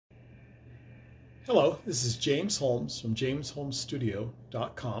Hello, this is James Holmes from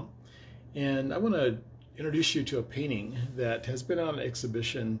jamesholmesstudio.com, and I want to introduce you to a painting that has been on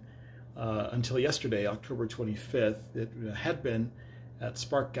exhibition until yesterday, October 25th. It had been at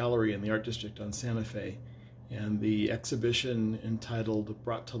Spark Gallery in the Art District on Santa Fe, and the exhibition entitled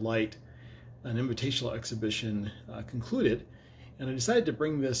Brought to Light, an invitational exhibition, concluded, and I decided to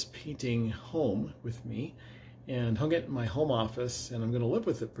bring this painting home with me and hung it in my home office, and I'm going to live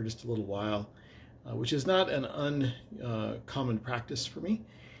with it for just a little while. Which is not an uncommon practice for me.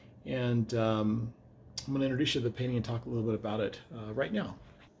 And I'm going to introduce you to the painting and talk a little bit about it right now.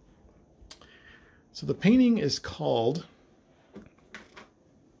 So the painting is called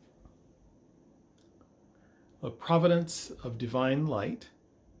A Providence of Divine Light.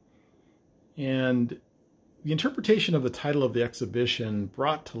 And the interpretation of the title of the exhibition,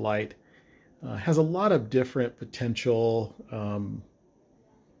 Brought to Light, has a lot of different potential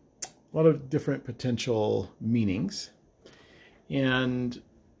meanings. And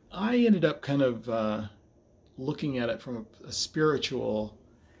I ended up kind of looking at it from a spiritual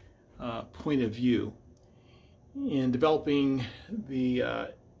point of view in developing the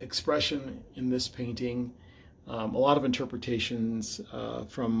expression in this painting. A lot of interpretations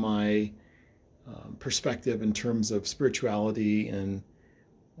from my perspective in terms of spirituality and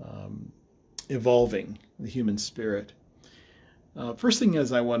evolving the human spirit. First thing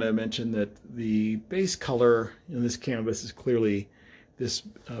is I want to mention that the base color in this canvas is clearly this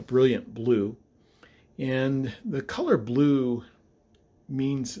brilliant blue. And the color blue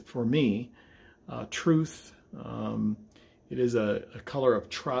means, for me, truth. It is a color of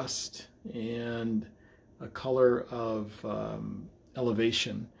trust and a color of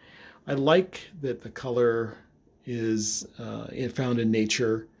elevation. I like that the color is found in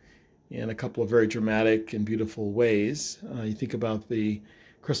nature in a couple of very dramatic and beautiful ways. You think about the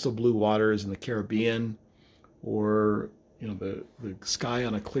crystal blue waters in the Caribbean, or the sky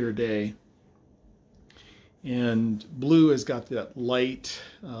on a clear day. And blue has got that light,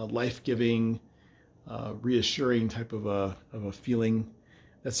 life-giving, reassuring type of a feeling.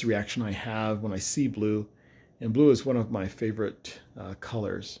 That's the reaction I have when I see blue, and blue is one of my favorite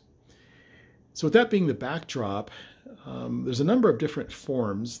colors. So with that being the backdrop, there's a number of different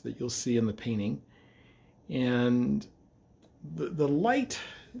forms that you'll see in the painting, and the light,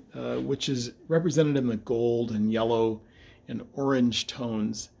 which is represented in the gold and yellow and orange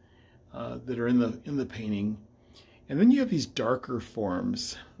tones that are in the painting, and then you have these darker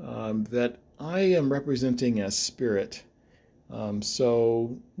forms that I am representing as spirit.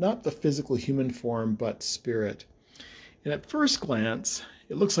 So not the physical human form, but spirit. And at first glance,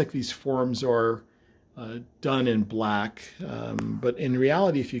 it looks like these forms are done in black, but in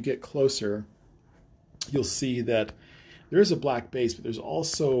reality, if you get closer, you'll see that there is a black base, but there's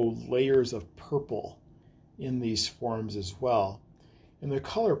also layers of purple in these forms as well. And the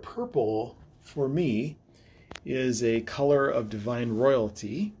color purple, for me, is a color of divine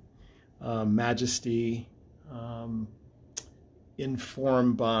royalty, majesty,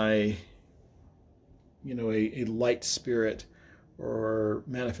 informed by, a light spirit, or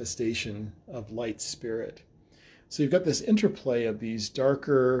manifestation of light spirit. So you've got this interplay of these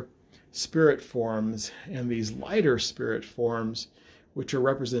darker spirit forms and these lighter spirit forms, which are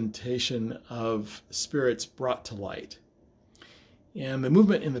representation of spirits brought to light. And the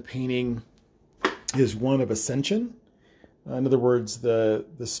movement in the painting is one of ascension. In other words, the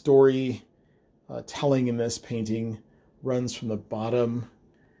story telling in this painting runs from the bottom,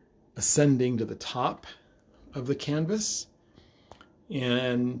 ascending to the top of the canvas,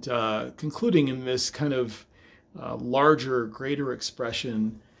 and concluding in this kind of larger, greater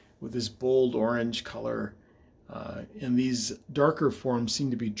expression with this bold orange color. And these darker forms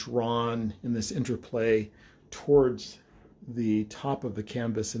seem to be drawn in this interplay towards the top of the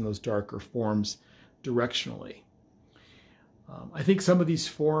canvas in those darker forms directionally. I think some of these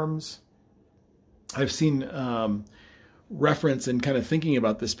forms I've seen reference in kind of thinking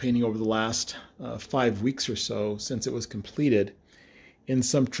about this painting over the last 5 weeks or so since it was completed, in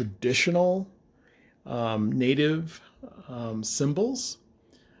some traditional native symbols,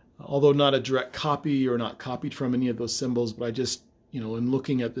 although not a direct copy or not copied from any of those symbols, but I just, in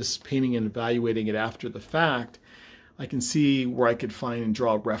looking at this painting and evaluating it after the fact, I can see where I could find and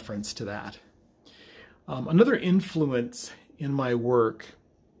draw a reference to that. Another influence in my work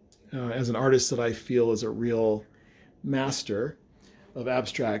as an artist that I feel is a real master of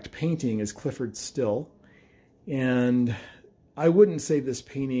abstract painting is Clyfford Still. And I wouldn't say this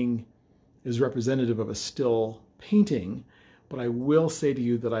painting is representative of a still painting, but I will say to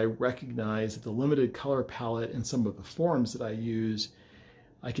you that I recognize that the limited color palette and some of the forms that I use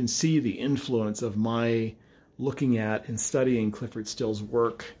I can see the influence of my looking at and studying Clyfford Still's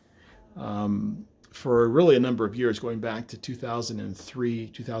work for really a number of years, going back to 2003,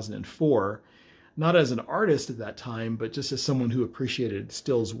 2004, not as an artist at that time, but just as someone who appreciated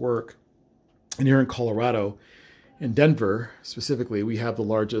Still's work. And here in Colorado, in Denver specifically, we have the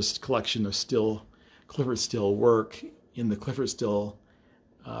largest collection of Clyfford Still work in the Clyfford Still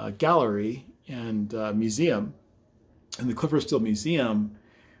Gallery and Museum. And the Clyfford Still Museum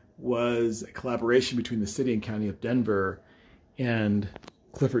was a collaboration between the city and county of Denver and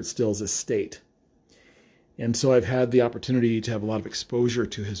Clyfford Still's estate. And so I've had the opportunity to have a lot of exposure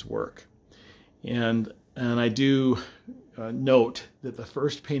to his work. And I do note that the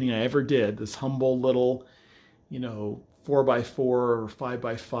first painting I ever did, this humble little, 4x4 or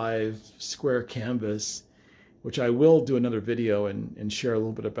 5x5 square canvas, which I will do another video and share a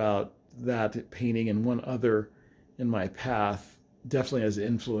little bit about that painting and one other in my path, definitely has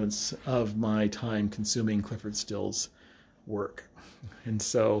influence of my time consuming Clyfford Still's work. And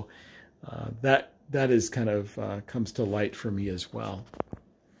so that is kind of comes to light for me as well.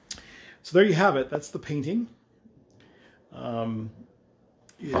 So there you have it. That's the painting. It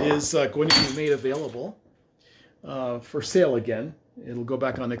is going to be made available for sale again. It'll go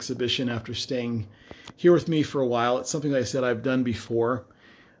back on exhibition after staying here with me for a while. It's something like I said I've done before,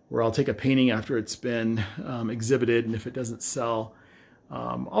 where I'll take a painting after it's been exhibited, and if it doesn't sell,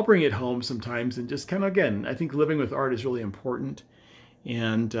 I'll bring it home sometimes and just kind of, again, I think living with art is really important.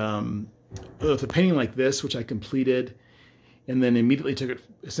 And with a painting like this, which I completed and then immediately took it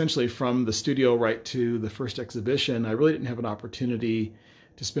essentially from the studio right to the first exhibition, I really didn't have an opportunity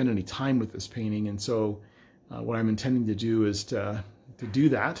to spend any time with this painting. And so what I'm intending to do is to do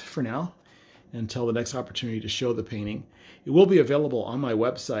that for now until the next opportunity to show the painting. It will be available on my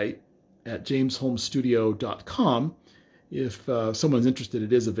website at jamesholmesstudio.com. If someone's interested,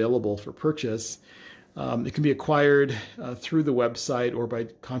 it is available for purchase. It can be acquired through the website or by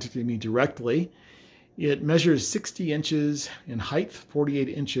contacting me directly. It measures 60 inches in height, 48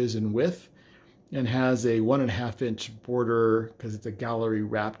 inches in width, and has a 1.5-inch border because it's a gallery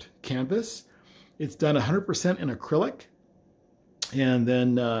wrapped canvas. It's done 100% in acrylic and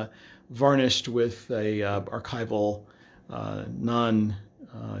then varnished with a archival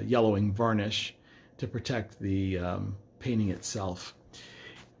non-yellowing varnish to protect the painting itself.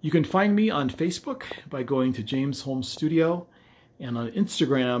 You can find me on Facebook by going to James Holmes Studio and on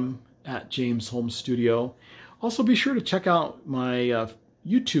Instagram at James Holmes Studio. Also be sure to check out my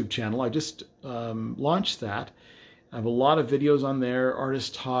YouTube channel. I just launched that. I have a lot of videos on there,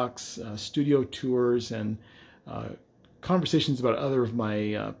 artist talks, studio tours, and conversations about other of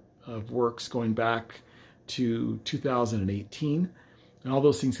my works going back to 2018. And all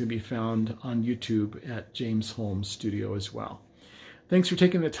those things can be found on YouTube at James Holmes Studio as well. Thanks for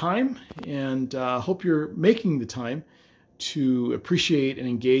taking the time, and hope you're making the time to appreciate and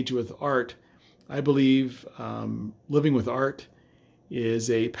engage with art. I believe living with art is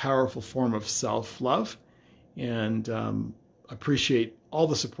a powerful form of self-love, and appreciate all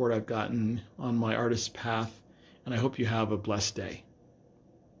the support I've gotten on my artist path, and I hope you have a blessed day.